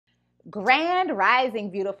Grand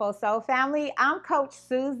Rising, beautiful soul family. I'm Coach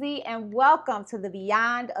Susie, and welcome to the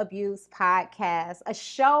Beyond Abuse podcast, a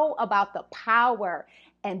show about the power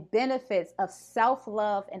and benefits of self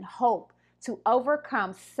love and hope to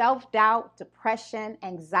overcome self doubt, depression,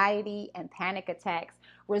 anxiety, and panic attacks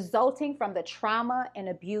resulting from the trauma and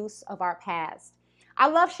abuse of our past. I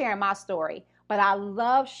love sharing my story, but I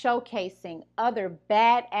love showcasing other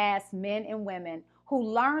badass men and women who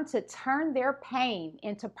learn to turn their pain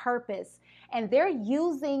into purpose. And they're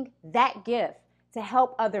using that gift to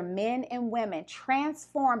help other men and women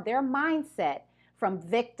transform their mindset from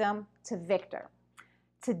victim to victor.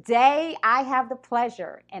 Today, I have the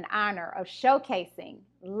pleasure and honor of showcasing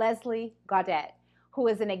Leslie Gaudet, who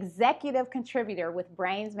is an executive contributor with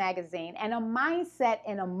Brains Magazine and a mindset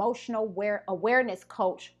and emotional awareness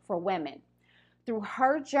coach for women. Through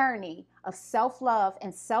her journey of self-love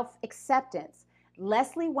and self-acceptance,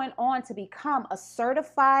 Leslie went on to become a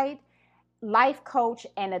certified life coach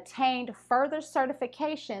and attained further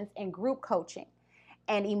certifications in group coaching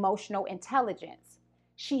and emotional intelligence.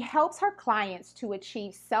 She helps her clients to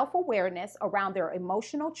achieve self-awareness around their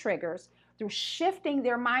emotional triggers through shifting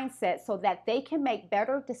their mindset so that they can make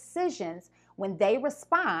better decisions when they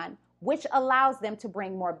respond, which allows them to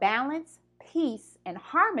bring more balance, peace, and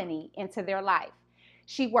harmony into their life.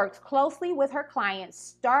 She works closely with her clients,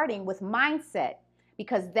 starting with mindset,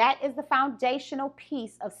 because that is the foundational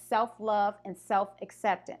piece of self-love and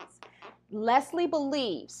self-acceptance. Leslie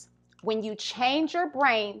believes when you change your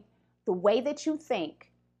brain the way that you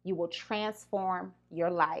think, you will transform your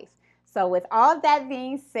life. So with all that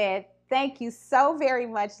being said, thank you so very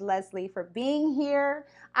much, Leslie, for being here.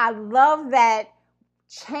 I love that.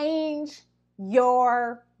 Change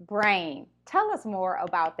your brain. Tell us more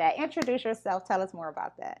about that. Introduce yourself. Tell us more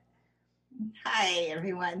about that. Hi,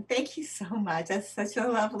 everyone. Thank you so much. That's such a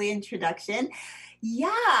lovely introduction.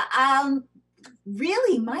 Yeah,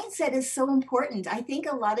 really, mindset is so important. I think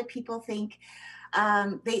a lot of people think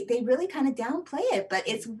they really kind of downplay it, but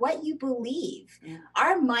it's what you believe. Yeah.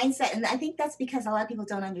 Our mindset, and I think that's because a lot of people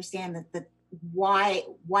don't understand that why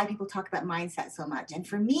people talk about mindset so much. And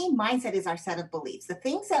for me, mindset is our set of beliefs, the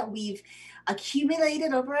things that we've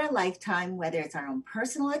accumulated over a lifetime, whether it's our own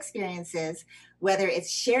personal experiences, whether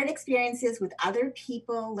it's shared experiences with other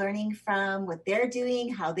people, learning from what they're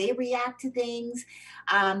doing, how they react to things,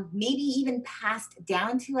 maybe even passed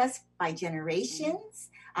down to us by generations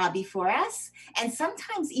before us, and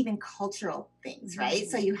sometimes even cultural things, right?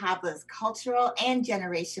 So you have those cultural and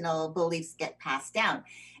generational beliefs get passed down.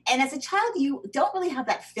 And as a child, you don't really have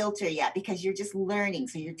that filter yet because you're just learning.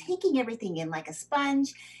 So you're taking everything in like a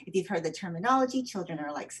sponge. If you've heard the terminology, children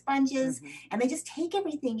are like sponges, and they just take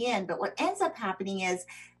everything in. But what ends up happening is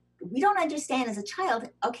we don't understand as a child,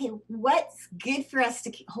 okay, what's good for us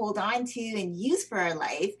to hold on to and use for our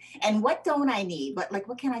life, and what don't I need?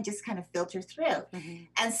 What can I just kind of filter through?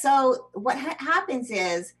 And so what happens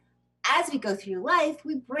is, as we go through life,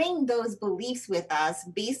 we bring those beliefs with us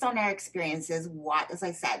based on our experiences. As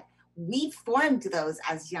I said, we formed those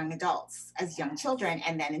as young adults, as young children,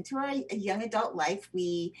 and then into our young adult life,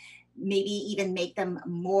 we maybe even make them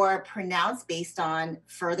more pronounced based on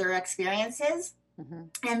further experiences.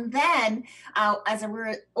 And then as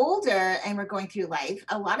we're older and we're going through life,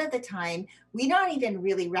 a lot of the time, we're not even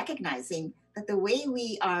really recognizing that the way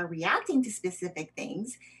we are reacting to specific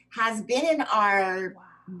things has been in our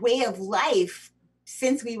way of life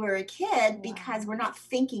since we were a kid, because we're not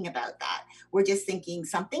thinking about that. We're just thinking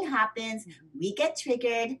something happens, we get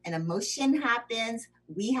triggered, an emotion happens,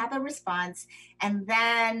 we have a response, and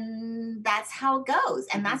then that's how it goes.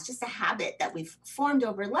 And that's just a habit that we've formed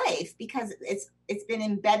over life because it's been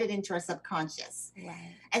embedded into our subconscious.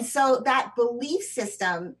 Right. And so that belief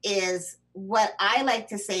system is what I like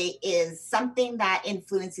to say is something that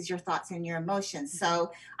influences your thoughts and your emotions.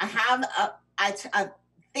 So I have a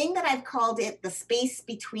thing that I've called it the space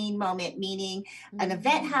between moment, meaning an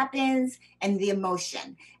event happens and the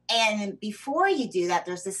emotion. And before you do that,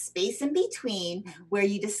 there's this space in between where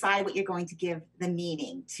you decide what you're going to give the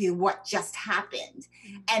meaning to what just happened.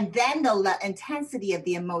 And then the intensity of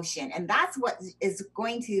the emotion. And that's what is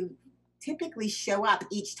going to typically show up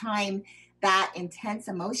each time that intense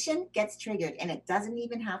emotion gets triggered. And it doesn't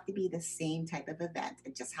even have to be the same type of event.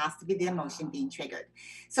 It just has to be the emotion being triggered.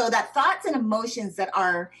 So that thoughts and emotions that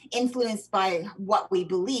are influenced by what we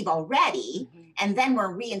believe already, and then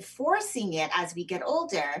we're reinforcing it as we get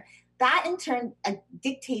older, that in turn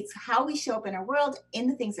dictates how we show up in our world in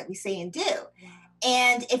the things that we say and do.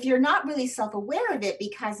 And if you're not really self-aware of it,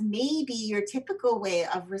 because maybe your typical way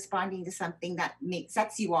of responding to something that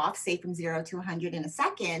sets you off, say from 0 to 100 in a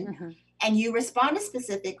second, and you respond a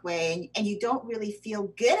specific way, and you don't really feel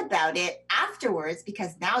good about it afterwards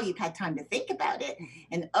because now you've had time to think about it.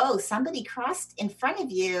 And oh, somebody crossed in front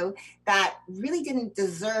of you that really didn't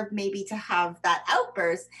deserve maybe to have that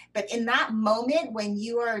outburst. But in that moment, when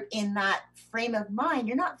you are in that frame of mind,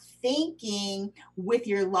 you're not thinking with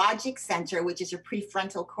your logic center, which is your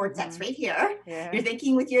prefrontal cortex right here. Yeah. You're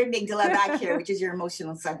thinking with your amygdala back here, which is your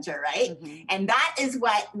emotional center, right? And that is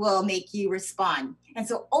what will make you respond. And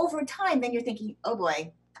so over time, then you're thinking, oh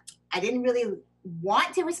boy, I didn't really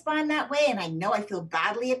want to respond that way. And I know I feel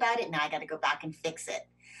badly about it. Now I got to go back and fix it.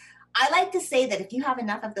 I like to say that if you have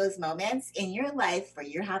enough of those moments in your life where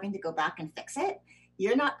you're having to go back and fix it,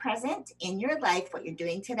 you're not present in your life, what you're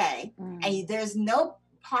doing today. And there's no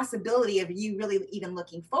possibility of you really even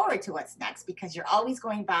looking forward to what's next, because you're always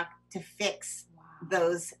going back to fix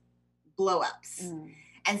those blow-ups.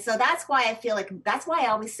 And so that's why I feel like, that's why I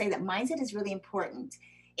always say that mindset is really important.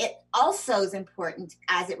 It also is important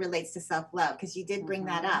as it relates to self-love, because you did bring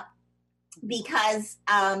that up. Because,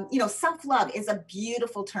 self-love is a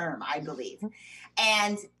beautiful term, I believe.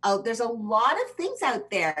 And there's a lot of things out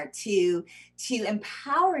there to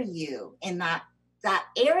empower you in that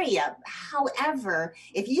area. However,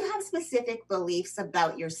 if you have specific beliefs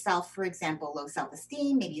about yourself, for example, low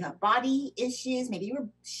self-esteem, maybe you have body issues, maybe you were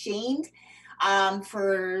shamed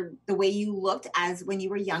for the way you looked as when you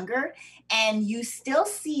were younger, and you still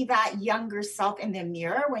see that younger self in the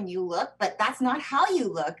mirror when you look, but that's not how you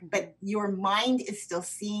look, but your mind is still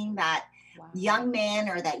seeing that young man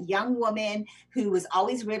or that young woman who was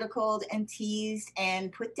always ridiculed and teased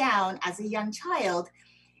and put down as a young child.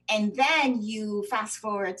 And then you fast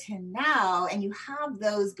forward to now and you have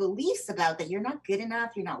those beliefs about that you're not good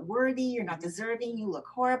enough, you're not worthy, you're not deserving, you look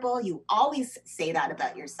horrible. You always say that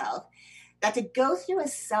about yourself. That to go through a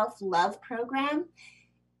self-love program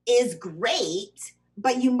is great,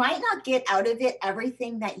 but you might not get out of it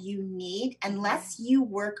everything that you need unless you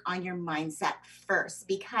work on your mindset first.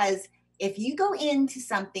 Because if you go into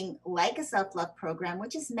something like a self-love program,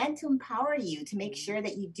 which is meant to empower you to make sure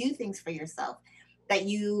that you do things for yourself, that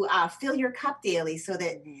you fill your cup daily so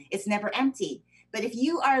that it's never empty. But if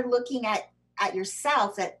you are looking at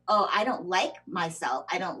yourself that, oh, I don't like myself,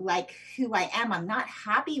 I don't like who I am, I'm not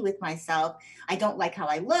happy with myself, I don't like how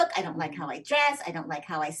I look, I don't like how I dress, I don't like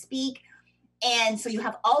how I speak. And so you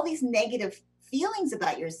have all these negative feelings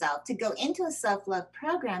about yourself. To go into a self-love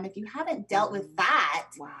program, if you haven't dealt with that,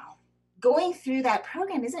 going through that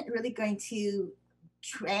program isn't really going to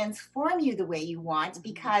transform you the way you want,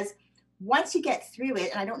 because once you get through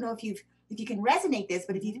it, and I don't know if you can resonate this,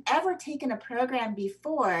 but if you've ever taken a program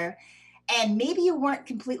before and maybe you weren't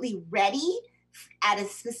completely ready at a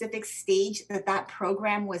specific stage that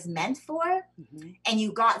program was meant for, and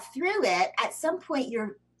you got through it, at some point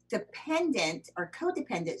you're dependent or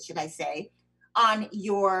codependent, should I say, on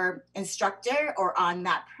your instructor or on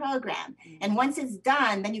that program. And once it's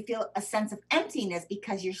done, then you feel a sense of emptiness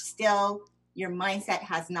because your mindset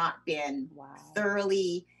has not been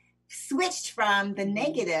thoroughly switched from the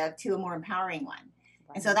negative to a more empowering one.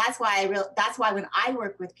 And so that's why when I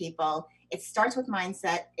work with people, it starts with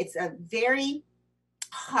mindset. It's a very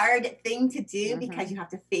hard thing to do because you have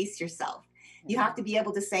to face yourself. You have to be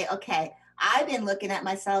able to say, okay, I've been looking at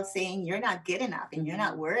myself saying, you're not good enough, and you're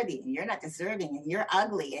not worthy, and you're not deserving, and you're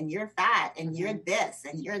ugly, and you're fat, and you're this,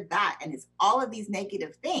 and you're that. And it's all of these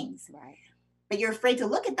negative things. Right. But you're afraid to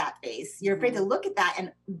look at that face. You're afraid to look at that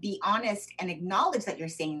and be honest and acknowledge that you're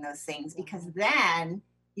saying those things, because then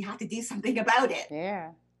you have to do something about it.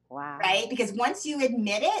 Yeah. Wow. Right? Because once you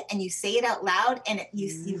admit it and you say it out loud and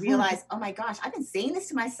you realize, oh my gosh, I've been saying this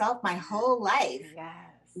to myself my whole life. Yes.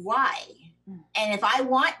 Why? And if I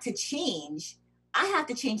want to change, I have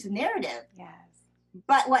to change the narrative. Yes.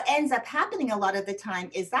 But what ends up happening a lot of the time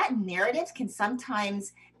is that narrative can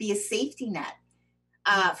sometimes be a safety net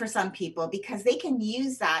for some people, because they can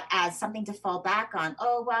use that as something to fall back on.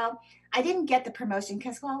 Oh, well, I didn't get the promotion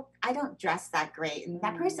because, well, I don't dress that great. And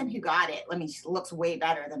that person who got it, she looks way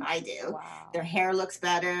better than I do. Wow. Their hair looks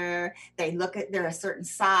better. They're a certain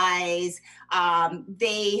size.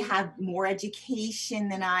 They have more education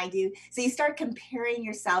than I do. So you start comparing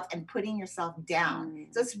yourself and putting yourself down.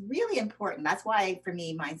 So it's really important. That's why, for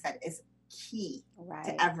me, mindset is key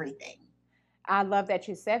to everything. I love that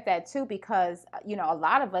you said that too, because, a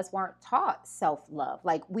lot of us weren't taught self-love.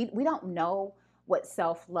 Like we don't know what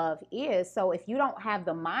self-love is. So if you don't have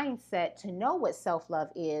the mindset to know what self-love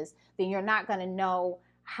is, then you're not going to know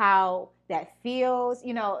how that feels.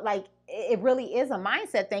 Like it really is a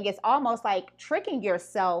mindset thing. It's almost like tricking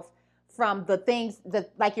yourself from the things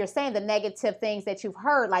that, like you're saying, the negative things that you've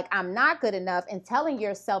heard, like I'm not good enough, and telling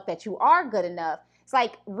yourself that you are good enough. it's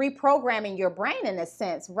like reprogramming your brain in a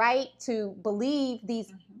sense, right? To believe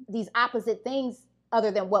these opposite things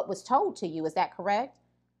other than what was told to you. Is that correct?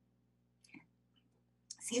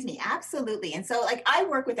 Excuse me, absolutely. And so like I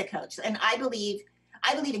work with a coach and I believe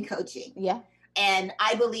in coaching. Yeah. And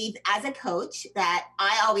I believe as a coach that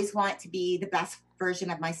I always want to be the best version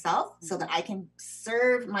of myself so that I can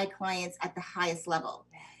serve my clients at the highest level.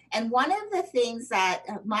 And one of the things that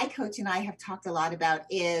my coach and I have talked a lot about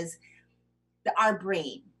is our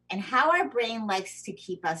brain and how our brain likes to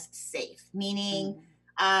keep us safe, meaning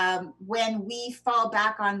when we fall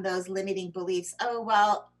back on those limiting beliefs, oh,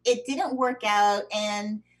 well, it didn't work out.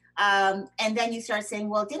 And then you start saying,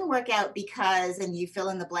 well, it didn't work out because, and you fill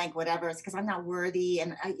in the blank, whatever, it's because I'm not worthy.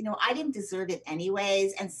 And, I didn't deserve it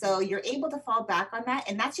anyways. And so you're able to fall back on that.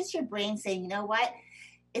 And that's just your brain saying, you know what?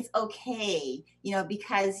 It's okay,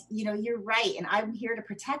 because, you're right. And I'm here to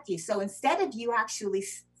protect you. So instead of you actually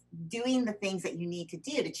doing the things that you need to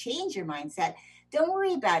do to change your mindset, don't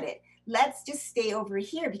worry about it. Let's just stay over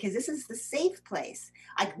here because this is the safe place,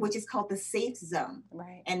 which is called the safe zone.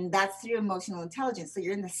 Right. And that's through emotional intelligence. So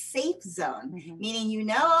you're in the safe zone,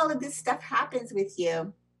 meaning all of this stuff happens with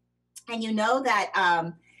you. And you know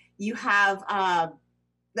that you have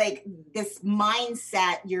like this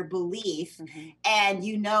mindset, your belief, and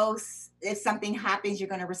if something happens, you're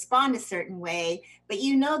going to respond a certain way, but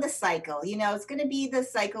the cycle, it's going to be the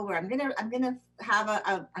cycle where I'm going to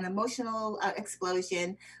have an emotional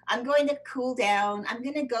explosion. I'm going to cool down. I'm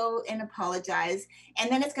going to go and apologize,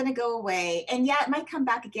 and then it's going to go away. And yeah, it might come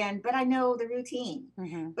back again, but I know the routine.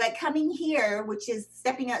 But coming here, which is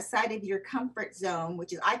stepping outside of your comfort zone,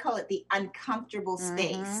 which is, I call it the uncomfortable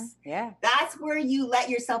space. Yeah. That's where you let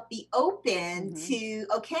yourself be open to,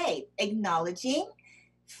 okay, acknowledging,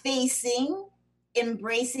 facing,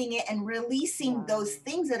 embracing it, and releasing those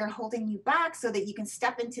things that are holding you back so that you can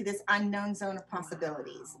step into this unknown zone of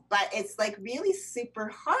possibilities. But it's like really super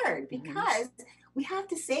hard because we have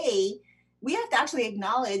to actually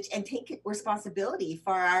acknowledge and take responsibility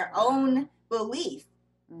for our own belief,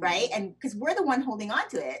 right? And because we're the one holding on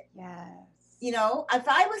to it. Yes. If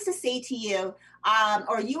I was to say to you,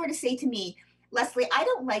 or you were to say to me, Leslie, I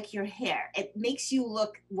don't like your hair. It makes you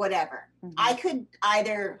look whatever. I could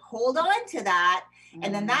either hold on to that,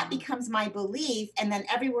 and then that becomes my belief. And then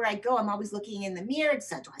everywhere I go, I'm always looking in the mirror.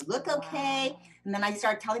 So do I look okay? And then I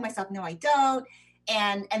start telling myself, no, I don't.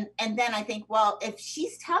 And then I think, well, if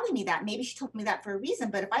she's telling me that, maybe she told me that for a reason.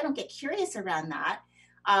 But if I don't get curious around that,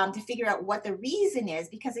 to figure out what the reason is,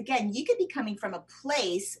 because again, you could be coming from a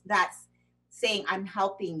place that's saying, I'm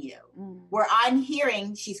helping you, where I'm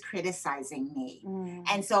hearing she's criticizing me.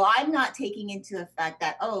 And so I'm not taking into effect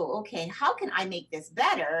that, oh, okay, how can I make this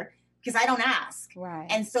better? Because I don't ask. Right.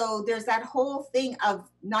 And so there's that whole thing of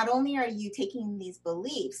not only are you taking these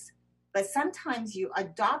beliefs, but sometimes you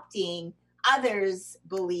adopting others'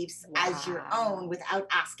 beliefs as your own without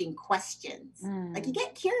asking questions. Like you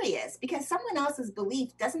get curious because someone else's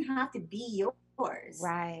belief doesn't have to be yours.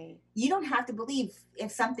 Right. You don't have to believe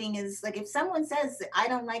if something is like, if someone says, I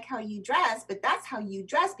don't like how you dress, but that's how you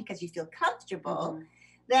dress because you feel comfortable,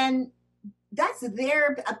 then that's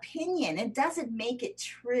their opinion. It doesn't make it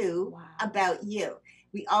true about you.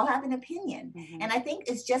 We all have an opinion. And I think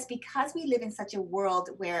it's just because we live in such a world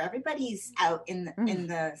where everybody's out in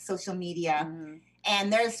the social media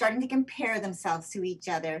and they're starting to compare themselves to each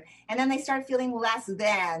other. And then they start feeling less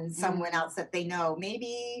than someone else that they know,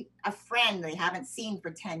 maybe a friend they haven't seen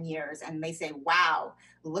for 10 years. And they say, wow,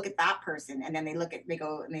 look at that person. And then they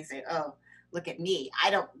go and they say, oh, look at me.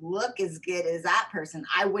 I don't look as good as that person.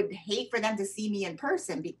 I would hate for them to see me in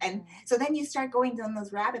person. And so then you start going down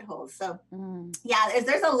those rabbit holes. So yeah,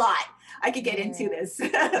 there's a lot. I could get into this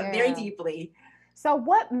very deeply. So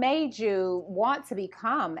what made you want to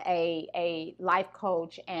become a life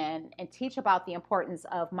coach and teach about the importance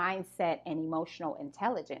of mindset and emotional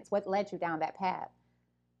intelligence? What led you down that path?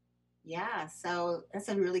 Yeah, so that's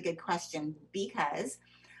a really good question because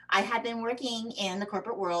I had been working in the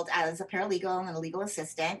corporate world as a paralegal and a legal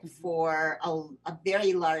assistant for a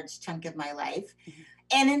very large chunk of my life.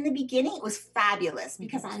 And in the beginning, it was fabulous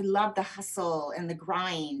because I loved the hustle and the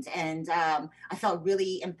grind. And I felt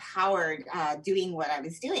really empowered doing what I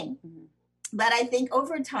was doing. But I think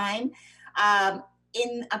over time,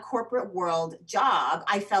 in a corporate world job,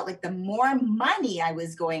 I felt like the more money I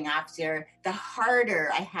was going after, the harder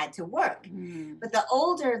I had to work. But the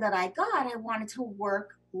older that I got, I wanted to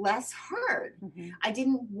work less hard.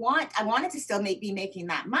 I wanted to still be making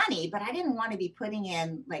that money, but I didn't want to be putting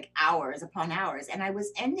in like hours upon hours. And I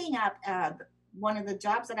was ending up, one of the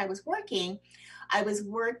jobs that I was working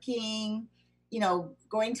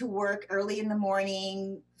going to work early in the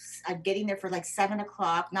morning, getting there for like 7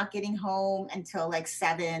 o'clock, not getting home until like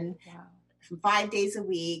 7, Wow. 5 days a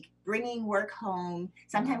week, bringing work home,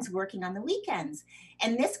 sometimes working on the weekends.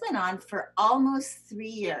 And this went on for almost 3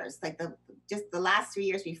 years, like just the last 3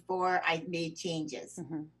 years before I made changes.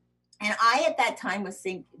 Mm-hmm. And I at that time was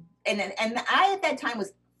thinking, and I at that time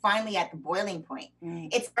was finally at the boiling point.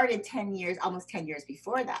 It started 10 years, almost 10 years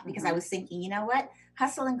before that, because I was thinking, you know what,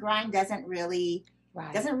 hustle and grind doesn't really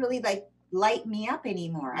like light me up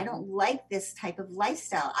anymore. I don't like this type of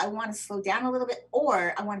lifestyle. I want to slow down a little bit,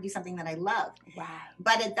 or I want to do something that I love.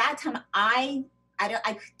 But at that time, I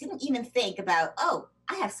didn't even think about, oh,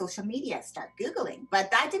 I have social media, start Googling. But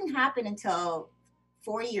that didn't happen until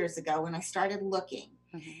 4 years ago when I started looking.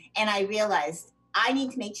 And I realized I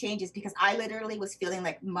need to make changes, because I literally was feeling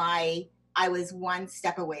like I was one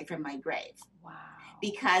step away from my grave. Wow.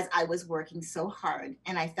 Because I was working so hard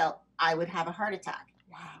and I felt I would have a heart attack.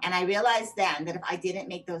 Wow. And I realized then that if I didn't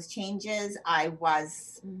make those changes, I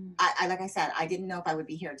like I said, I didn't know if I would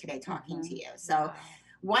be here today talking to you. So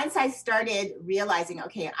once I started realizing,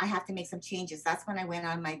 okay, I have to make some changes, that's when I went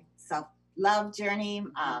on my self-love journey,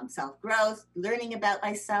 self-growth, learning about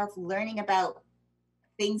myself, learning about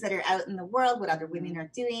things that are out in the world, what other women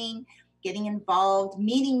are doing, getting involved,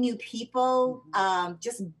 meeting new people,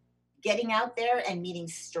 just getting out there and meeting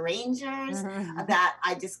strangers that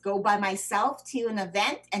I just go by myself to an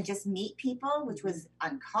event and just meet people, which was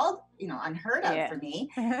unheard of for me.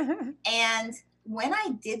 And when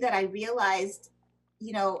I did that, I realized,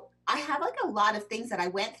 I have like a lot of things that I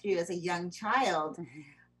went through as a young child.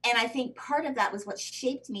 And I think part of that was what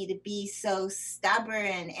shaped me to be so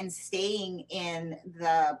stubborn and staying in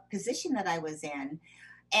the position that I was in.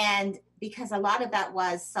 And because a lot of that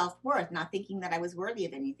was self-worth, not thinking that I was worthy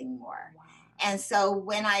of anything more. Wow. And so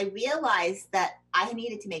when I realized that I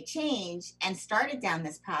needed to make change and started down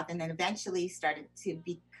this path, and then eventually started to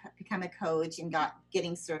become a coach and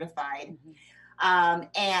getting certified,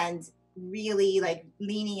 and really like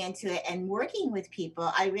leaning into it and working with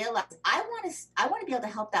people, I realized I want to be able to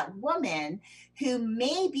help that woman who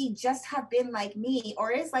maybe just have been like me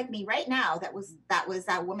or is like me right now. That was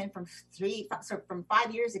that woman from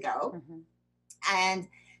 5 years ago. And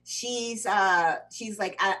she's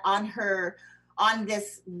like on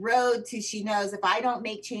this road to, she knows if I don't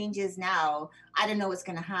make changes now, I don't know what's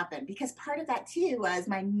going to happen. Because part of that too was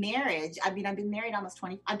my marriage. I've been married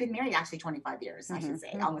actually 25 years, I should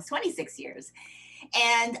say, almost 26 years.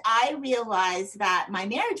 And I realized that my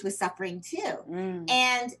marriage was suffering too.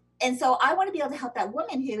 And so I want to be able to help that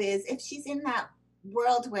woman who is, if she's in that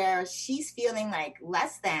world where she's feeling like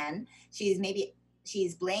less than,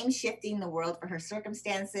 she's blame shifting the world for her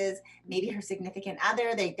circumstances. Maybe her significant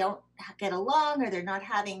other, they don't get along, or they're not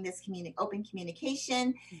having this open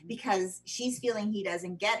communication because she's feeling he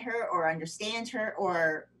doesn't get her or understand her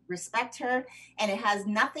or respect her. And it has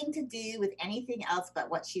nothing to do with anything else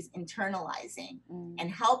but what she's internalizing,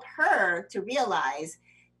 and help her to realize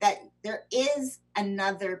that there is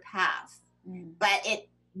another path, but it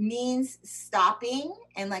means stopping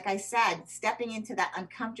and, like I said, stepping into that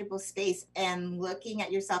uncomfortable space and looking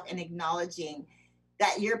at yourself and acknowledging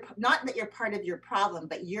that you're not that you're part of your problem,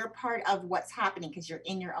 but you're part of what's happening because you're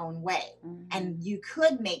in your own way. And you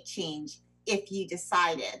could make change if you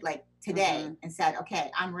decided, like today, and said, okay,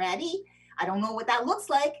 I'm ready. I don't know what that looks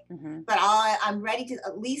like, but I'm ready to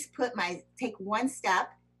at least take one step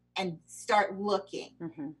and start looking.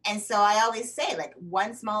 And so I always say, like,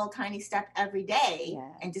 one small tiny step every day,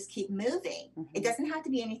 and just keep moving. It doesn't have to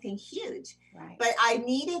be anything huge, but I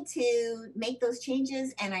needed to make those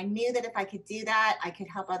changes. And I knew that if I could do that, I could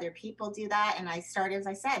help other people do that. And I started, as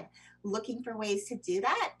I said, looking for ways to do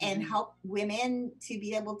that and help women to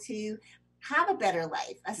be able to have a better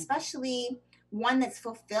life, especially one that's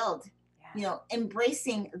fulfilled,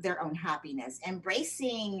 embracing their own happiness,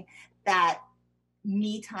 embracing that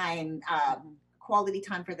me time, quality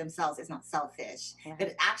time for themselves is not selfish. That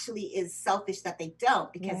it actually is selfish that they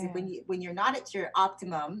don't, because when you're not at your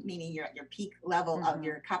optimum, meaning you're at your peak level of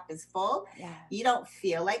your cup is full, you don't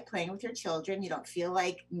feel like playing with your children. You don't feel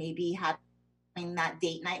like maybe having that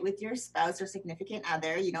date night with your spouse or significant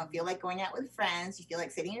other. You don't feel like going out with friends. You feel like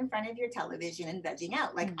sitting in front of your television and vegging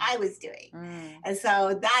out like I was doing. And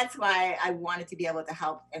so that's why I wanted to be able to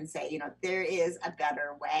help and say, there is a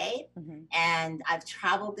better way. And I've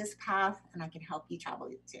traveled this path, and I can help you travel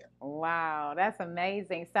it too. Wow, that's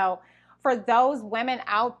amazing. So for those women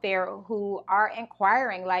out there who are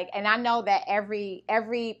inquiring, and I know that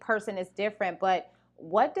every person is different, but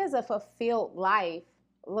what does a fulfilled life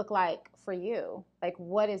look like for you? Like,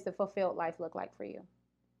 what does the fulfilled life look like for you?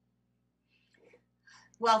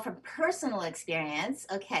 Well, from personal experience,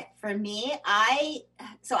 okay, for me, I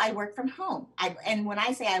work from home. And when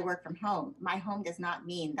I say I work from home, my home does not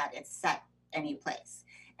mean that it's set any place.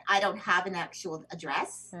 I don't have an actual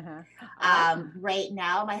address. Uh-huh. Oh. Right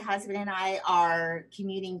now, my husband and I are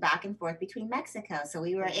commuting back and forth between Mexico. So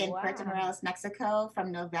we were in Puerto Wow. Morelos, Mexico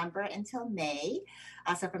from November until May.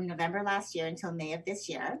 So from November last year until May of this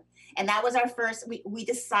year. And that was our first, we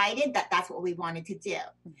decided that that's what we wanted to do.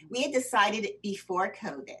 Mhm. We had decided it before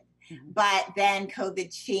COVID. Mhm. But then COVID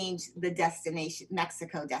changed the destination,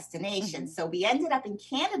 Mexico destination. Mhm. So we ended up in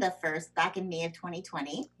Canada first back in May of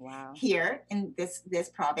 2020. Wow. Here in this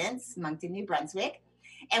province, Moncton, New Brunswick.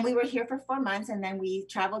 And we were here for 4 months, and then we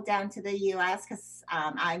traveled down to the U.S. because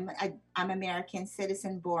I'm American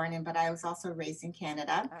citizen born, but I was also raised in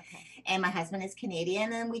Canada. Okay. And my husband is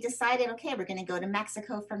Canadian, and we decided, okay, we're going to go to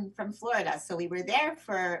Mexico from Florida. So we were there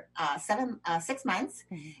for 6 months.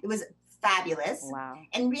 Mm-hmm. It was fabulous. Wow.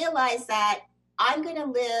 And realized that I'm going to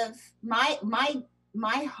live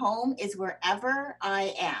my home is wherever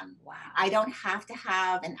I am. Wow. I don't have to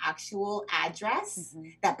have an actual address Mm-hmm.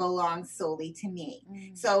 that belongs solely to me.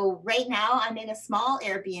 Mm-hmm. So right now I'm in a small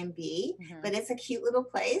Airbnb, Mm-hmm. but it's a cute little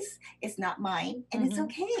place. It's not mine, and it's Mhm.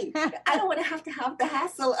 okay. I don't want to have the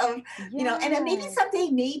hassle of, and then maybe Yes.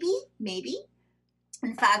 someday, maybe.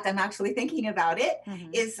 In fact, I'm actually thinking about it, Mhm.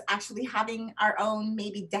 is actually having our own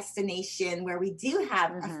maybe destination where we do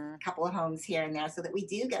have Mhm. a couple of homes here and there so that we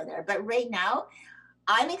do go there. But right now,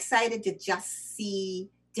 I'm excited to just see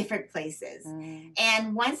different places. Mhm.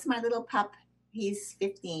 And once my little pup, he's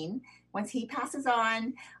 15, once he passes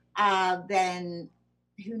on, then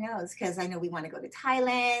who knows? Because I know we want to go to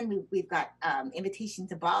Thailand. We've got invitation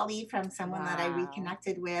to Bali from someone that I Wow.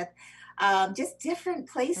 reconnected with. Just different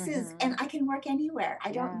places, Mhm. and I can work anywhere.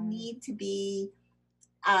 I don't Yeah. need to be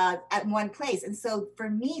at one place. And so for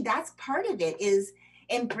me, that's part of it, is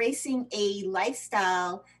embracing a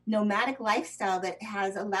lifestyle, nomadic lifestyle that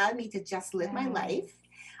has allowed me to just live my Yes. life.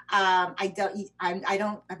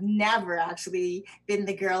 I've never actually been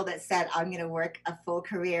the girl that said I'm going to work a full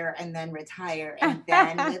career and then retire and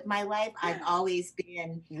then live my life. I've always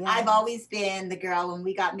been the girl. When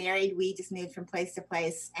we got married, we just moved from place to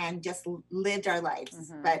place and just lived our lives.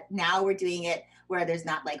 Mhm. But now we're doing it where there's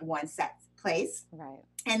not like one set place. Right.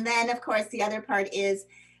 And then of course the other part is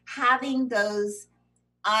having those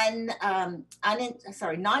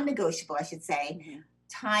non-negotiable, I should say, Mhm.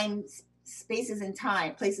 times, spaces and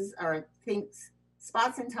time, places or things,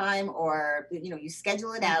 spots in time, or you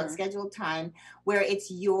schedule it out, Mhm. scheduled time where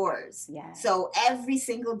it's yours. Yes. So every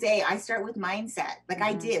single day I start with mindset, like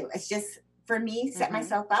I Mhm. do. It's just for me, set Mhm.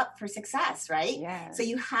 myself up for success, right? Yes. So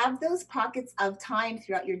you have those pockets of time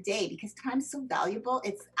throughout your day because time's so valuable.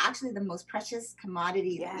 It's actually the most precious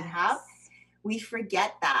commodity that we have. Yes. We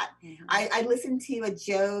forget that. Mhm. I listened to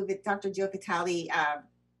Dr. Joe Vitale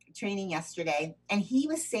training yesterday, and he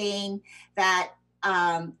was saying that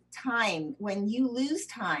time, when you lose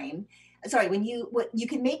time, when you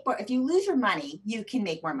can make more, if you lose your money, you can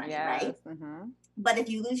make more money, right? Yes. Mhm. But if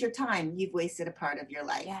you lose your time, you've wasted a part of your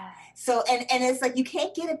life. Yes. So, and it's like you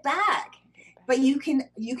can't get it back, but you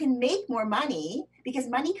can make more money because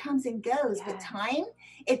money comes and goes. Yes. But time,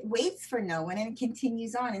 it waits for no one and it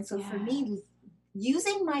continues on. And so for me,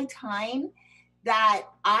 using my time, that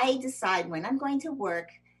I decide when I'm going to work,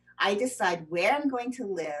 I decide where I'm going to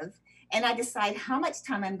live, and I decide how much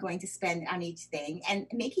time I'm going to spend on each thing, and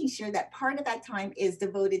making sure that part of that time is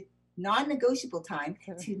devoted, non-negotiable time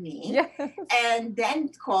to me. Yes. And then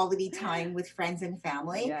quality time with friends and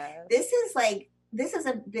family. Yes. This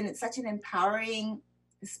has been such an empowering,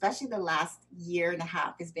 especially the last year and a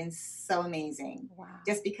half has been so amazing. Wow.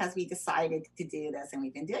 Just because we decided to do this and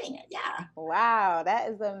we've been doing it. Yeah. Wow, that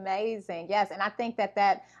is amazing. Yes, and I think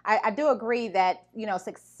that I do agree that,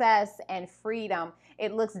 success and freedom,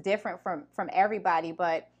 it looks different from everybody,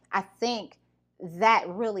 but I think that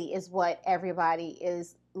really is what everybody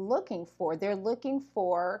is looking for. They're looking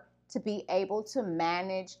for to be able to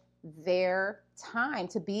manage their time,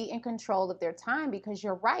 to be in control of their time, because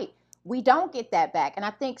you're right. We don't get that back. And I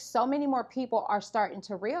think so many more people are starting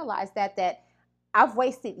to realize that I've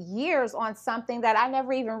wasted years on something that I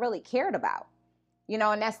never even really cared about.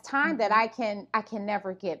 And that's time that I can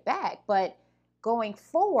never get back. But going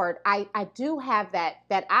forward, I do have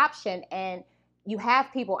that option, and you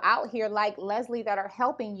have people out here like Leslie that are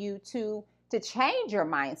helping you to change your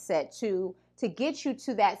mindset, to get you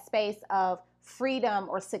to that space of freedom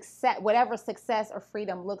or success, whatever success or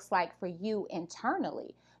freedom looks like for you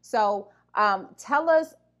internally. So tell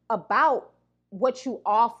us about what you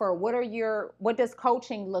offer. What does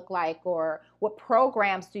coaching look like, or what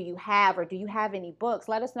programs do you have, or do you have any books?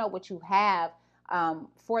 Let us know what you have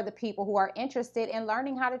for the people who are interested in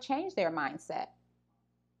learning how to change their mindset?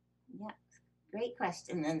 Yeah, great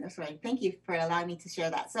question. And sorry, thank you for allowing me to share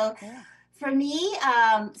that. So Yeah. for me,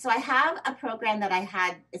 so I have a program that I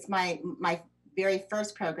had, it's my very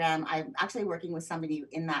first program. I'm actually working with somebody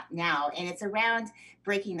in that now, and it's around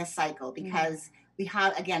breaking the cycle because we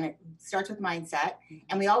have, again, it starts with mindset,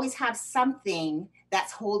 and we always have something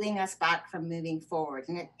that's holding us back from moving forward.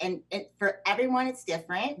 And for everyone, it's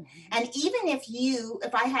different. And even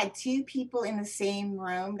if I had two people in the same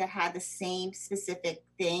room that had the same specific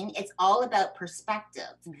thing, it's all about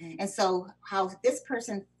perspective. And so how this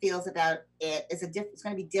person feels about it is it's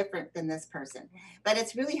going to be different than this person. But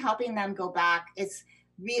it's really helping them go back. It's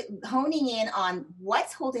honing in on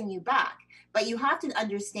what's holding you back. But you have to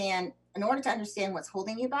understand, in order to understand what's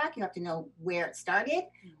holding you back, you have to know where it started,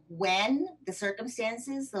 when, the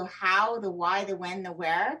circumstances, the how, the why, the when, the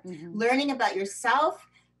where, learning about yourself,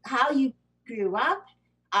 how you grew up,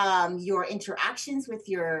 your interactions with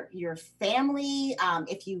your family,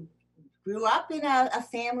 if you grew up in a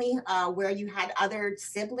family where you had other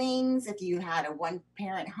siblings, if you had a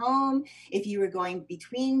one-parent home, if you were going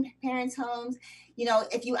between parents' homes,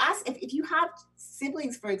 if you have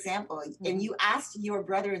siblings, for example, and you asked your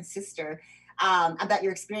brother and sister about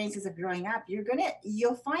your experiences of growing up,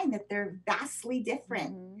 you'll find that they're vastly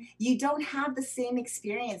different. You don't have the same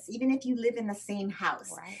experience, even if you live in the same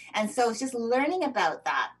house. Right. And so it's just learning about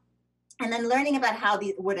that. And then learning about how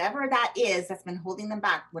whatever that is that's been holding them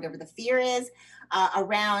back, whatever the fear is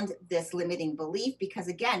around this limiting belief, because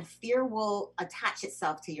again, fear will attach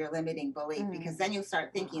itself to your limiting belief, because then you'll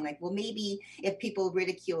start thinking like, well, maybe if people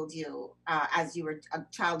ridiculed you as you were a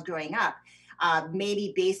child growing up,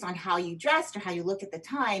 maybe based on how you dressed or how you looked at the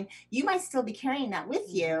time, you might still be carrying that with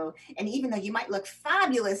you. And even though you might look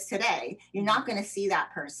fabulous today, you're not going to see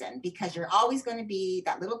that person, because you're always going to be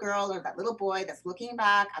that little girl or that little boy that's looking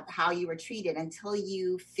back at how you were treated until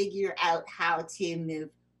you figure out how to move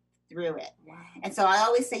through it. Wow. And so I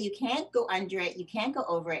always say you can't go under it, you can't go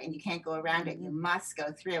over it, and you can't go around it. You must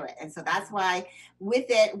go through it. And so that's why with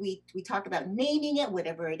it, we talk about naming it,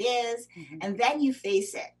 whatever it is, and then you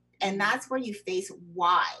face it. And that's where you face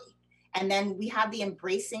why. And then we have the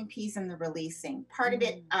embracing piece and the releasing. Part of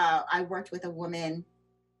it, I worked with a woman,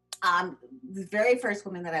 the very first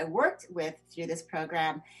woman that I worked with through this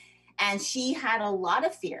program, and she had a lot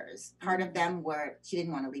of fears. Part of them were she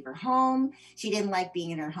didn't want to leave her home. She didn't like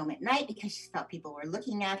being in her home at night because she felt people were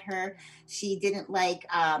looking at her. She didn't like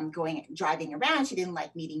driving around. She didn't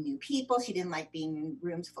like meeting new people. She didn't like being in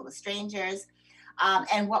rooms full of strangers.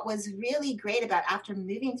 And what was really great about after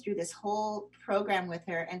moving through this whole program with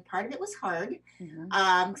her, and part of it was hard,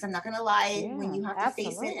 because I'm not going to lie, when you have to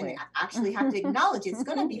face it and actually have to acknowledge it's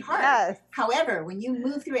going to be hard. Yes. However, when you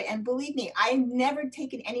move through it, and believe me, I've never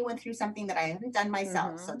taken anyone through something that I haven't done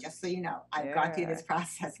myself. So just so you know, I've gone through this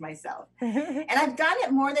process myself. And I've done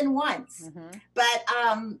it more than once. But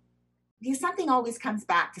because something always comes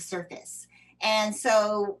back to surface. And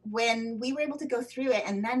so when we were able to go through it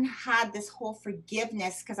and then had this whole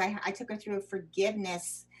forgiveness, because I took her through a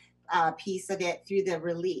forgiveness piece of it through the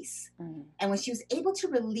release. And when she was able to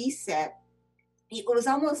release it, it was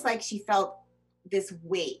almost like she felt this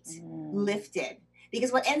weight lifted.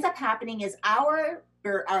 Because what ends up happening is our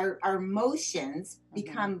emotions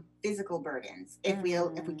become physical burdens if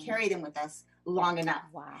we carry them with us long enough.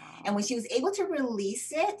 Wow. And when she was able to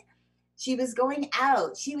release it, she was going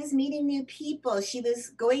out. She was meeting new people. She was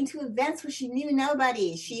going to events where she knew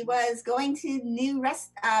nobody. She was going to new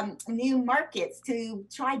markets to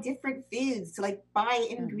try different foods, to like buy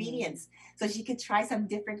ingredients so she could try some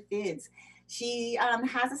different foods. She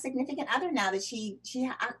has a significant other now that she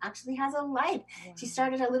actually has a life. Wow. She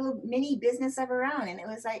started a little mini business of her own, and it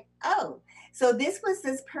was like, oh, so this was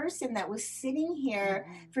this person that was sitting here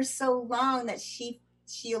for so long that she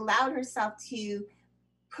allowed herself to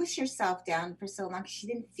push herself down for so long because she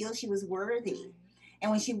didn't feel she was worthy. And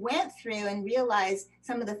when she went through and realized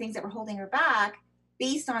some of the things that were holding her back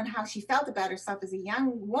based on how she felt about herself as a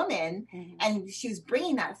young woman, and she was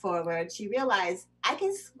bringing that forward, she realized, I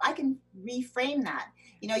can reframe that.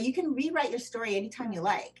 You can rewrite your story anytime you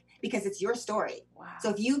like, because it's your story. Wow.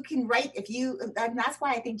 So if you can write, and that's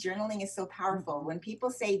why I think journaling is so powerful. When people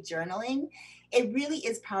say journaling, it really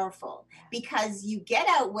is powerful, because you get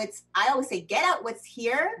out I always say, get out what's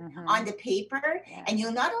here onto paper. Yeah. And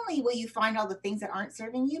not only will you find all the things that aren't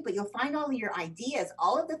serving you, but you'll find all of your ideas,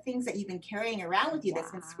 all of the things that you've been carrying around with you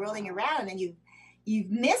that's been swirling around and you've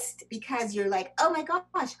missed because you're like, oh my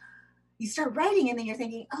gosh. You start writing and then you're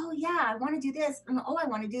thinking, oh yeah, I want to do this. And oh, I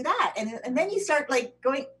want to do that. And then you start like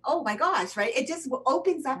going, oh my gosh, right? It just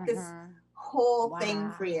opens up this whole thing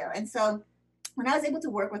for you. And so when I was able to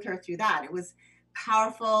work with her through that, it was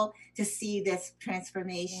powerful to see this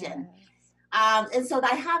transformation. Yes. And so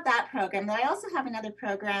I have that program. Then I also have another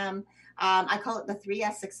program. I call it the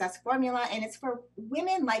 3S Success Formula, and it's for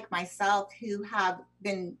women like myself who have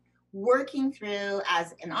been working through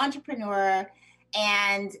as an entrepreneur,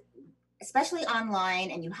 and especially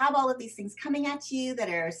online, and you have all of these things coming at you that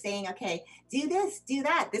are saying, okay, do this, do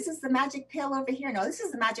that. This is the magic pill over here. No, this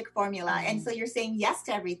is the magic formula. Mm-hmm. And so you're saying yes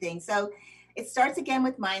to everything. So it starts again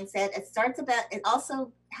with mindset. It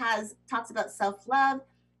also talks about self-love,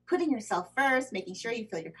 putting yourself first, making sure you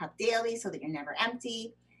fill your cup daily so that you're never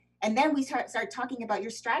empty. And then we start talking about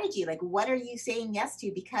your strategy. Like, what are you saying yes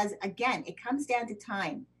to? Because again, it comes down to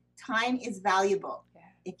time. Time is valuable.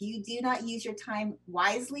 If you do not use your time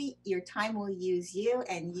wisely, your time will use you,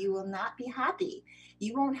 and you will not be happy.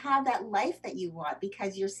 You won't have that life that you want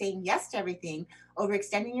because you're saying yes to everything,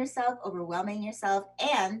 overextending yourself, overwhelming yourself,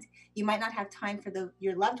 and you might not have time for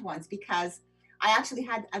your loved ones. Because I actually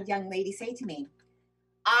had a young lady say to me,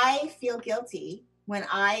 I feel guilty when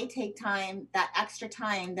I take time, that extra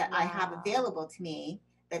time that I have available to me,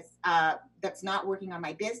 that's not working on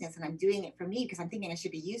my business, and I'm doing it for me because I'm thinking I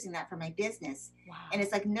should be using that for my business. Wow. And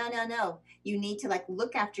it's like, no. You need to like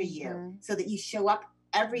look after you so that you show up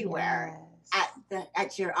everywhere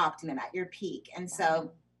at your optimum, at your peak. And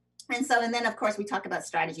then of course we talk about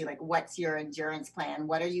strategy, like what's your endurance plan?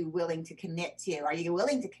 What are you willing to commit to? Are you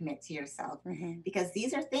willing to commit to yourself? Mm-hmm. Because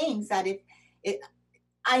these are things that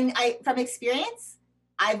I from experience,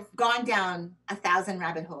 I've gone down 1,000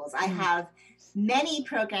 rabbit holes. I have many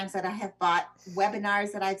programs that I have bought,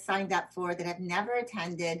 webinars that I've signed up for that I've never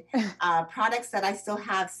attended, products that I still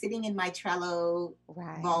have sitting in my Trello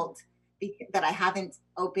vault that I haven't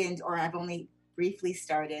opened or I've only briefly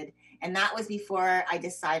started. And that was before I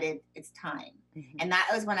decided it's time. Mm-hmm. And that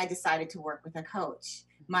was when I decided to work with a coach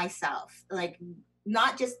myself. Like,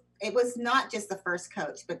 it was not just the first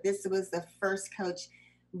coach, but this was the first coach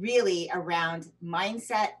really around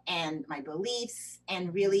mindset and my beliefs,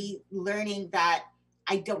 and really learning that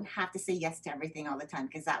I don't have to say yes to everything all the time,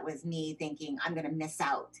 because that was me thinking I'm going to miss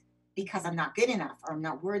out because I'm not good enough or I'm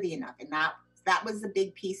not worthy enough. And that was the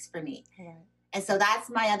big piece for me. Right. And so that's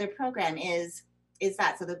my other program is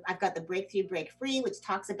that. So I've got the Breakthrough Break Free, which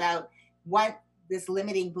talks about what this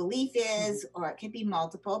limiting belief is, or it could be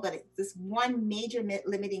multiple, but it's this one major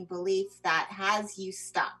limiting belief that has you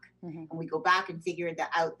stuck. Mm-hmm. And we go back and figure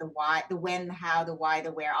out the why, the when, the how, the why,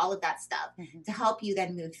 the where, all of that stuff to help you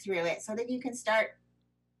then move through it so that you can start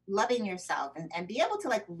loving yourself and be able to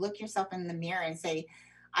like look yourself in the mirror and say,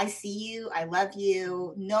 I see you, I love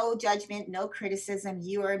you, no judgment, no criticism,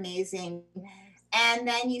 you are amazing. Yes. And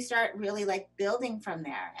then you start really like building from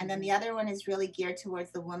there. And then the other one is really geared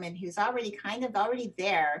towards the woman who's already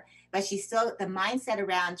there, but she's still the mindset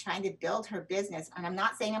around trying to build her business. And I'm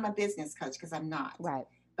not saying I'm a business coach, because I'm not. Right.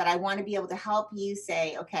 But I want to be able to help you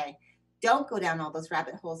say, okay, don't go down all those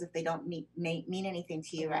rabbit holes if they don't mean anything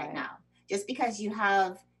to you right now. Just because you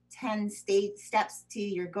have 10 steps to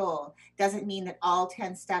your goal doesn't mean that all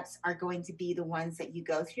 10 steps are going to be the ones that you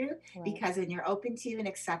go through. Right. Because when you're open to and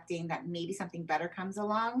accepting that maybe something better comes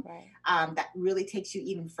along, that really takes you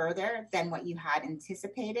even further than what you had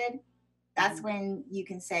anticipated, that's when you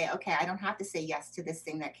can say, okay, I don't have to say yes to this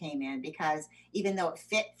thing that came in, because even though it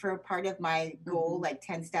fit for a part of my goal, like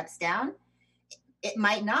 10 steps down, it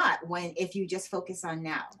might not if you just focus on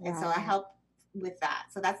now. And so I help with that.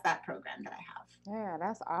 So that's that program that I have. Yeah,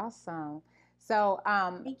 that's awesome. So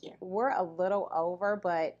thank you. We're a little over,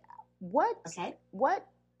 but what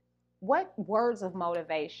words of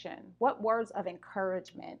motivation, what words of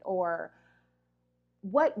encouragement, or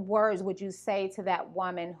what words would you say to that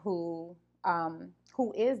woman who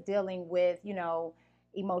is dealing with,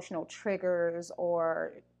 emotional triggers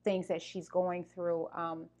or things that she's going through?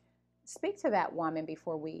 Speak to that woman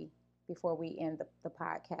before we end the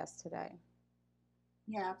podcast today.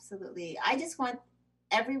 Yeah, absolutely. I just want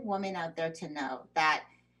every woman out there to know that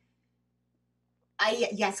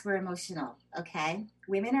yes, we're emotional. Okay.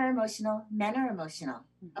 Women are emotional. Men are emotional.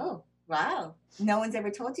 Mm-hmm. Oh, wow. No one's ever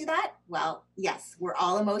told you that? Well, yes, we're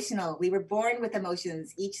all emotional. We were born with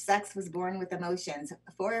emotions. Each sex was born with emotions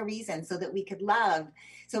for a reason, so that we could love,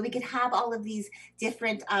 so we could have all of these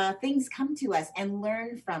different things come to us and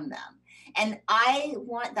learn from them. And I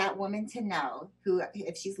want that woman to know, who,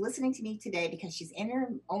 if she's listening to me today because she's in her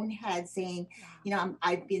own head saying,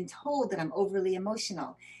 I've been told that I'm overly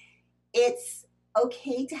emotional. It's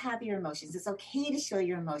okay to have your emotions. It's okay to show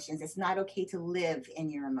your emotions. It's not okay to live in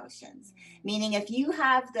your emotions. Meaning, if you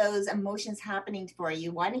have those emotions happening for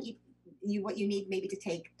you, why don't what you need maybe to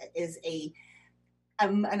take is a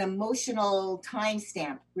an emotional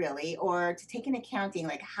timestamp, really, or to take an accounting,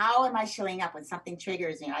 like how am I showing up when something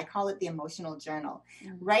triggers me? I call it the emotional journal.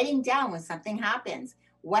 Writing down when something happens,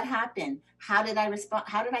 what happened, how did I respond,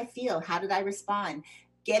 how did I feel, how did I respond.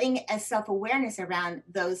 Getting a self-awareness around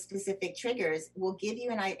those specific triggers will give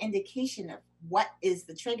you an indication of what is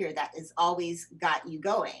the trigger that has always got you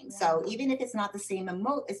going. So even if it's not the same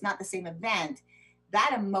it's not the same event,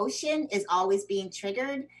 that emotion is always being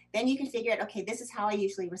triggered. Then you can figure out, okay, this is how I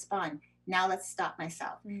usually respond. Now let's stop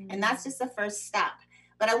myself. And that's just the first step.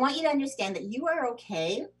 But I want you to understand that you are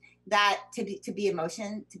okay, that to have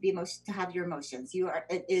your emotions.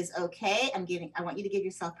 It is okay. I want you to give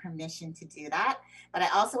yourself permission to do that. But I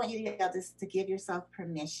also want you to be able to give yourself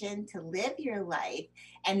permission to live your life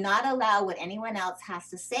and not allow what anyone else has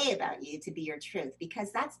to say about you to be your truth,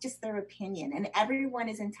 because that's just their opinion. And everyone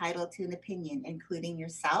is entitled to an opinion, including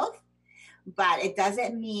yourself. But it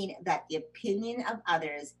doesn't mean that the opinion of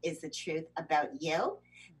others is the truth about you.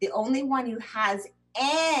 The only one who has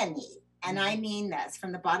any, and I mean this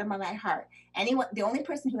from the bottom of my heart, the only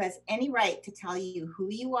person who has any right to tell you who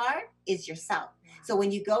you are is yourself. So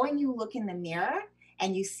when you go and you look in the mirror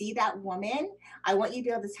and you see that woman, I want you to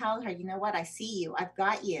be able to tell her, you know what, I see you, I've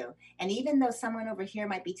got you. And even though someone over here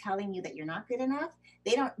might be telling you that you're not good enough,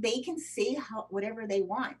 they can say whatever they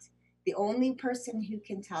want. The only person who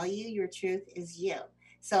can tell you your truth is you.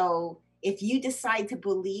 So if you decide to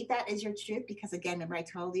believe that is your truth, because again, remember I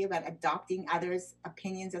told you about adopting others'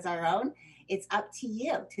 opinions as our own, it's up to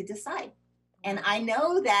you to decide. And I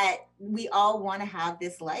know that we all want to have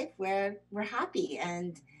this life where we're happy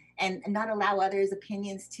and not allow others'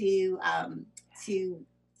 opinions to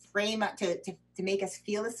frame up to make us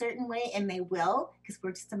feel a certain way, and they will, because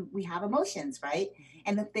we have emotions, right?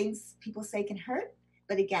 And the things people say can hurt.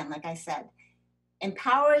 But again, like I said,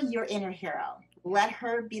 empower your inner hero. Let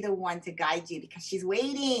her be the one to guide you, because she's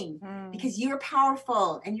waiting, because you're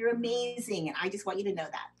powerful and you're amazing. And I just want you to know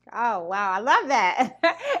that. Oh, wow. I love that.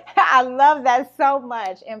 I love that so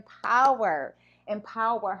much. Empower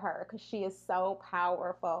her, because she is so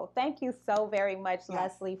powerful. Thank you so very much,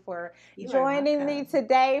 Leslie, for joining me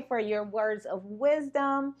today, for your words of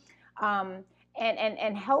wisdom.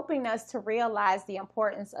 And helping us to realize the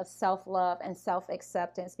importance of self-love and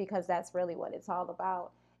self-acceptance, because that's really what it's all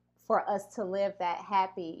about. For us to live that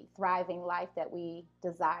happy, thriving life that we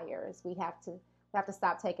desire, we have to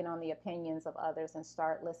stop taking on the opinions of others and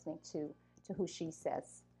start listening to who she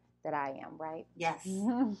says that I am, right? Yes.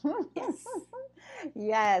 Yes.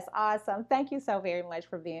 Yes, awesome. Thank you so very much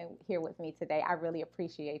for being here with me today. I really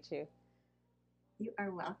appreciate you. You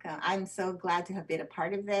are welcome. I'm so glad to have been a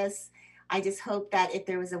part of this. I just hope that if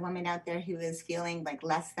there was a woman out there who is feeling like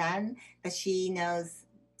less than, that she knows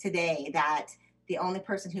today that the only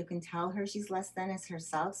person who can tell her she's less than is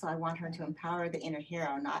herself. So I want her to empower the inner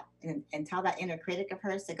hero, and tell that inner critic of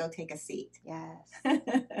hers to go take a seat. Yes.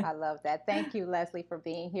 I love that. Thank you, Leslie, for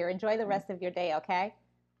being here. Enjoy the rest of your day, okay?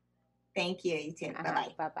 Thank you. You too.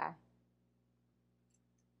 Bye-bye. Bye-bye.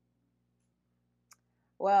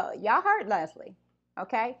 Well, y'all heard Leslie,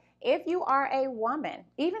 okay? If you are a woman,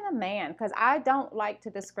 even a man, because I don't like to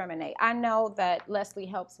discriminate. I know that Leslie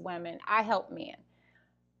helps women. I help men.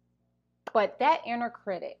 But that inner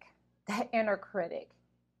critic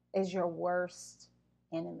is your worst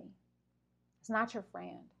enemy. It's not your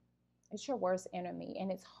friend. It's your worst enemy. And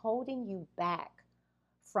it's holding you back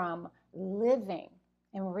from living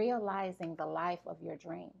and realizing the life of your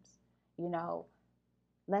dreams. You know,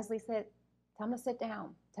 Leslie said, tell them to sit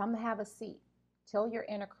down. Tell them to have a seat. Tell your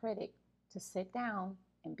inner critic to sit down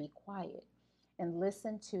and be quiet and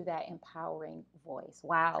listen to that empowering voice.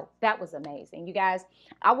 Wow, that was amazing. You guys,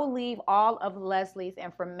 I will leave all of Leslie's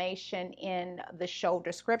information in the show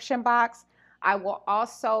description box. I will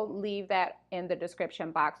also leave that in the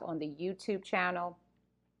description box on the YouTube channel.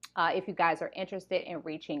 If you guys are interested in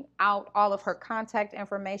reaching out, all of her contact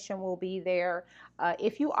information will be there.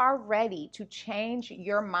 If you are ready to change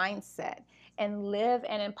your mindset and live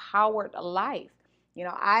an empowered life, you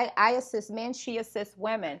know, I assist men, she assists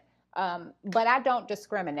women. But I don't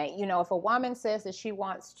discriminate. You know, if a woman says that she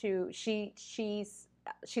wants to, she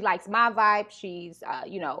likes my vibe, she's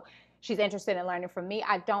she's interested in learning from me,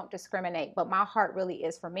 I don't discriminate. But my heart really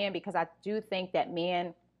is for men, because I do think that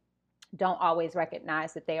men don't always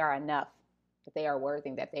recognize that they are enough, that they are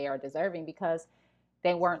worthy, that they are deserving, because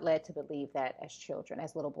they weren't led to believe that as children,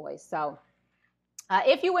 as little boys. So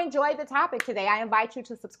if you enjoyed the topic today, I invite you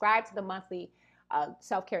to subscribe to the monthly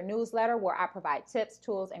self-care newsletter, where I provide tips,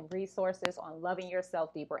 tools, and resources on loving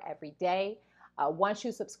yourself deeper every day. Once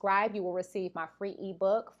you subscribe, you will receive my free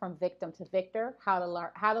ebook, From Victim to Victor: How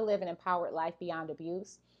to Live an Empowered Life Beyond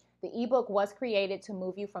Abuse. The ebook was created to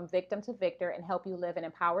move you from victim to victor and help you live an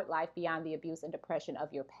empowered life beyond the abuse and depression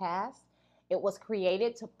of your past. It was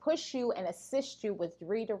created to push you and assist you with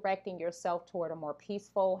redirecting yourself toward a more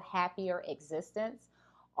peaceful, happier existence.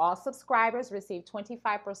 All subscribers receive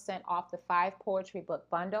 25% off the 5 poetry book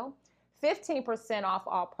bundle, 15% off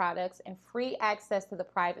all products, and free access to the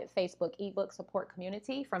private Facebook ebook support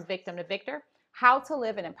community From Victim to Victor: How to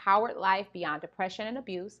Live an Empowered Life Beyond Depression and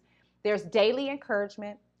Abuse. There's daily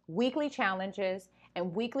encouragement, weekly challenges,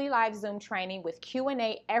 and weekly live Zoom training with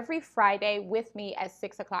Q&A every Friday with me at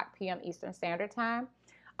 6 o'clock p.m. Eastern Standard Time.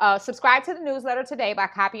 Subscribe to the newsletter today by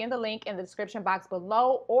copying the link in the description box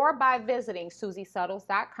below or by visiting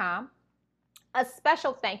SusieSuttles.com. A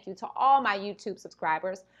special thank you to all my YouTube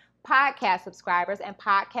subscribers, podcast subscribers, and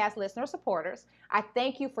podcast listener supporters. I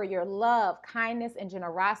thank you for your love, kindness, and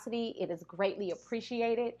generosity. It is greatly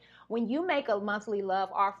appreciated. When you make a monthly love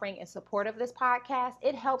offering in support of this podcast,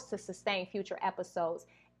 it helps to sustain future episodes,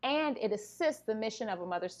 and it assists the mission of A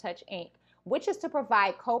Mother's Touch, Inc., which is to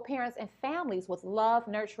provide co-parents and families with love,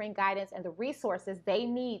 nurturing, guidance, and the resources they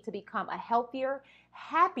need to become a healthier,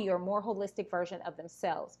 happier, more holistic version of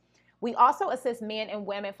themselves. We also assist men and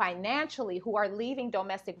women financially who are leaving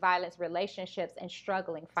domestic violence relationships and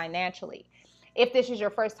struggling financially. If this is your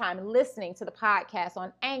first time listening to the podcast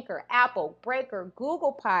on Anchor, Apple, Breaker,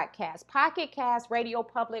 Google Podcasts, Pocket Cast, Radio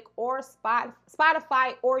Public, or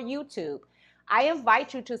Spotify or YouTube, I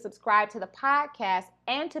invite you to subscribe to the podcast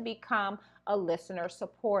and to become a listener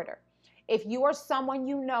supporter. If you or someone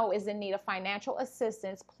you know is in need of financial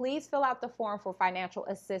assistance, please fill out the form for financial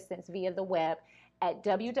assistance via the web at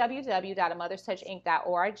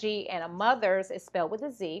www.amotherstouchinc.org, and a mother's is spelled with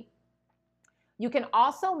a Z. You can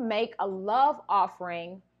also make a love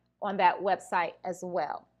offering on that website as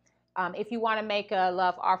well. If you want to make a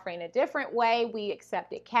love offering a different way, we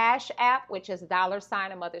accept it Cash App, which is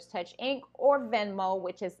 $A Mother's Touch Inc., or Venmo,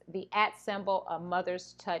 which is the @ of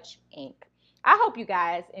Mother's Touch Inc. I hope you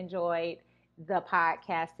guys enjoyed the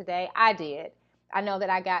podcast today. I did. I know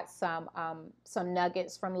that I got some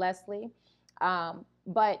nuggets from Leslie.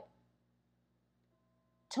 But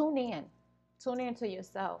tune in to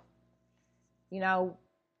yourself. You know,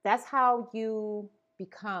 that's how you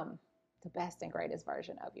become the best and greatest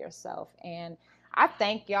version of yourself. And I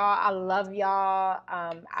thank y'all. I love y'all.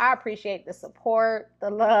 I appreciate the support, the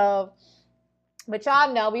love. But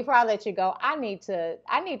y'all know, before I let you go, I need to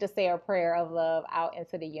say a prayer of love out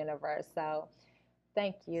into the universe. So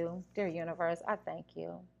thank you, dear universe. I thank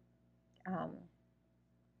you.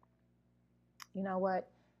 You know what?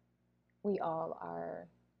 We all are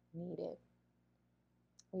needed.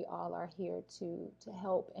 We all are here to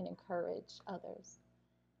help and encourage others.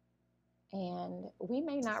 And we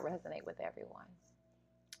may not resonate with everyone.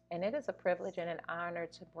 And it is a privilege and an honor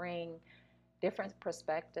to bring different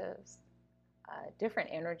perspectives, different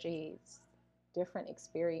energies, different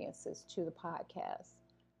experiences to the podcast,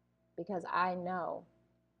 because I know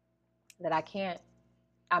that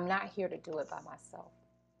I'm not here to do it by myself.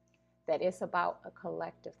 That it's about a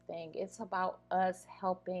collective thing. It's about us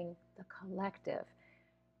helping the collective.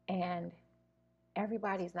 And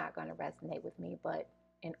everybody's not going to resonate with me, but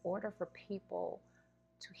in order for people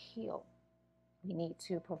to heal, we need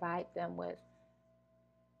to provide them with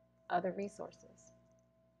other resources.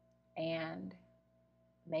 And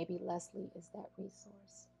maybe Leslie is that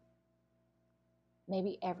resource.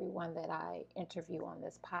 Maybe everyone that I interview on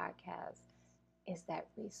this podcast is that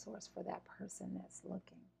resource for that person that's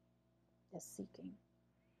looking, that's seeking.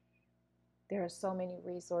 There are so many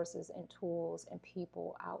resources and tools and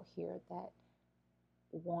people out here that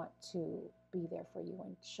want to be there for you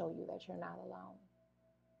and show you that you're not alone.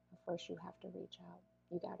 But first, you have to reach out.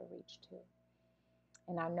 You got to reach too.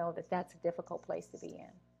 And I know that that's a difficult place to be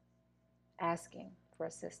in. Asking for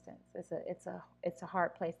assistance. It's a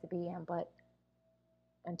hard place to be in, but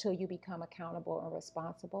until you become accountable and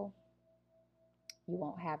responsible, you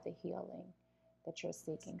won't have the healing that you're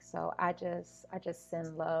seeking. So I just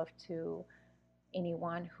send love to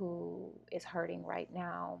anyone who is hurting right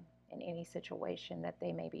now in any situation that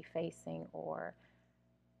they may be facing, or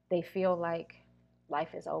they feel like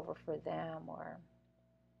life is over for them, or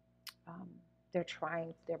they're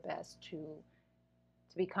trying their best to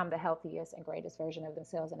become the healthiest and greatest version of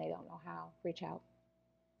themselves and they don't know how. Reach out.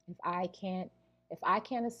 If I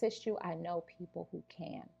can't assist you, I know people who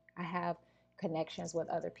can. I have connections with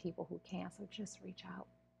other people who can, so just reach out.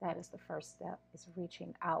 That is the first step, is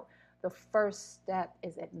reaching out. The first step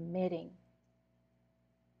is admitting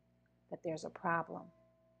that there's a problem,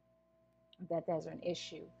 that there's an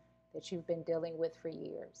issue that you've been dealing with for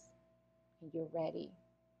years, and you're ready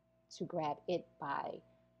to grab it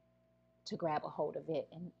to grab a hold of it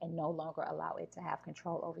and no longer allow it to have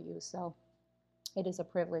control over you. So it is a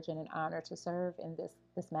privilege and an honor to serve in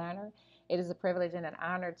this manner. It is a privilege and an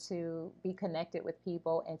honor to be connected with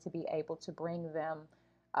people and to be able to bring them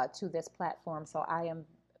to this platform. So I am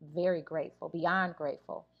very grateful, beyond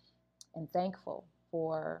grateful and thankful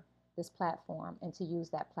for this platform and to use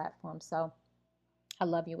that platform. So I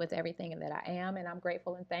love you with everything that I am, and I'm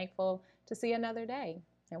grateful and thankful to see another day.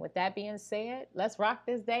 And with that being said, let's rock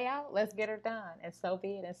this day out. Let's get her done. And so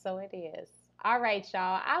be it, and so it is. All right,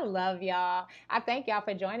 y'all. I love y'all. I thank y'all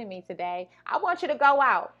for joining me today. I want you to go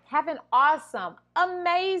out. Have an awesome,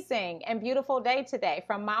 amazing, and beautiful day today.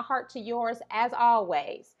 From my heart to yours, as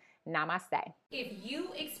always. Namaste. If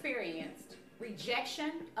you experienced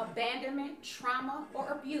rejection, abandonment, trauma, or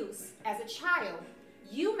abuse as a child,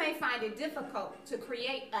 you may find it difficult to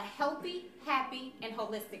create a healthy, happy, and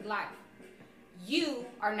holistic life. You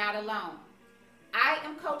are not alone. I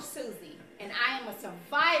am Coach Susie, and I am a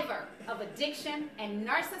survivor of addiction and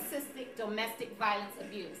narcissistic domestic violence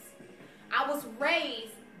abuse. I was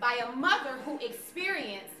raised by a mother who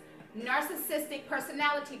experienced narcissistic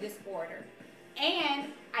personality disorder,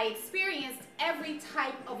 and I experienced every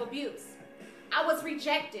type of abuse. I was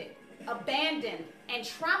rejected, abandoned, and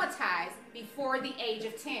traumatized before the age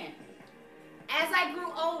of 10. As I grew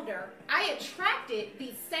older, I attracted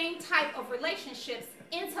these same type of relationships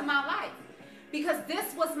into my life because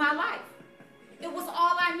this was my life. It was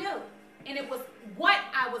all I knew, and it was what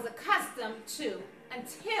I was accustomed to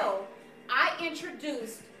until I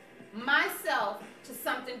introduced myself to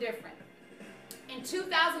something different. In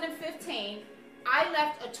 2015, I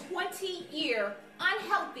left a 20-year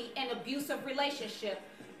unhealthy and abusive relationship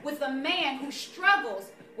with a man who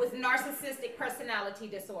struggles with narcissistic personality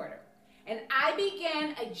disorder. And I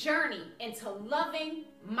began a journey into loving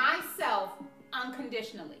myself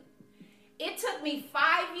unconditionally. It took me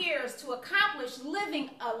 5 years to accomplish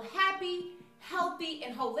living a happy, healthy,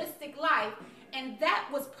 and holistic life, and that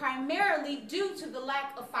was primarily due to the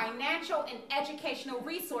lack of financial and educational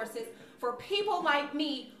resources for people like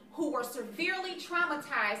me who were severely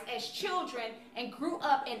traumatized as children and grew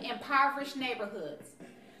up in impoverished neighborhoods.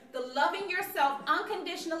 The Loving Yourself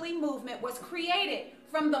Unconditionally movement was created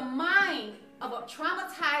from the mind of a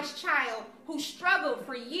traumatized child who struggled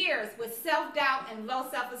for years with self-doubt and low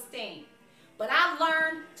self-esteem. But I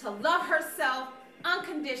learned to love herself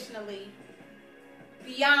unconditionally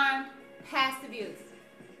beyond past abuse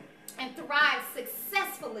and thrive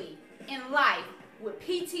successfully in life with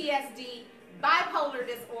PTSD, bipolar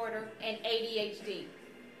disorder, and ADHD.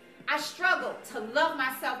 I struggled to love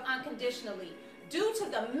myself unconditionally due to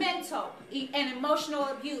the mental and emotional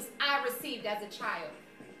abuse I received as a child.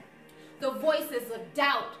 The voices of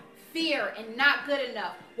doubt, fear, and not good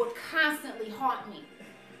enough would constantly haunt me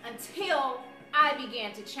until I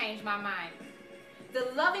began to change my mind.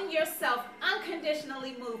 The Loving Yourself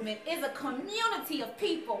Unconditionally movement is a community of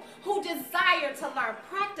people who desire to learn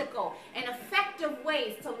practical and effective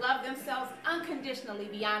ways to love themselves unconditionally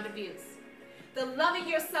beyond abuse. The Loving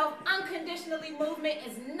Yourself Unconditionally movement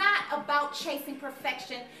is not about chasing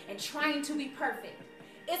perfection and trying to be perfect.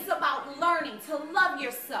 It's about learning to love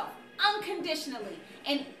yourself unconditionally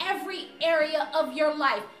in every area of your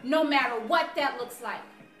life, no matter what that looks like.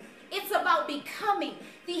 It's about becoming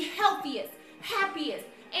the healthiest, happiest,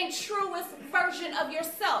 and truest version of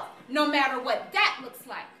yourself, no matter what that looks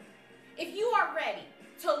like. If you are ready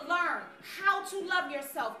to learn how to love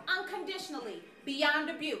yourself unconditionally beyond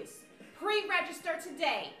abuse, pre-register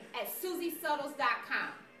today at SusieSuttles.com.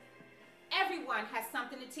 Everyone has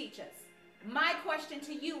something to teach us. My question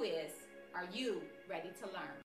to you is, are you ready to learn?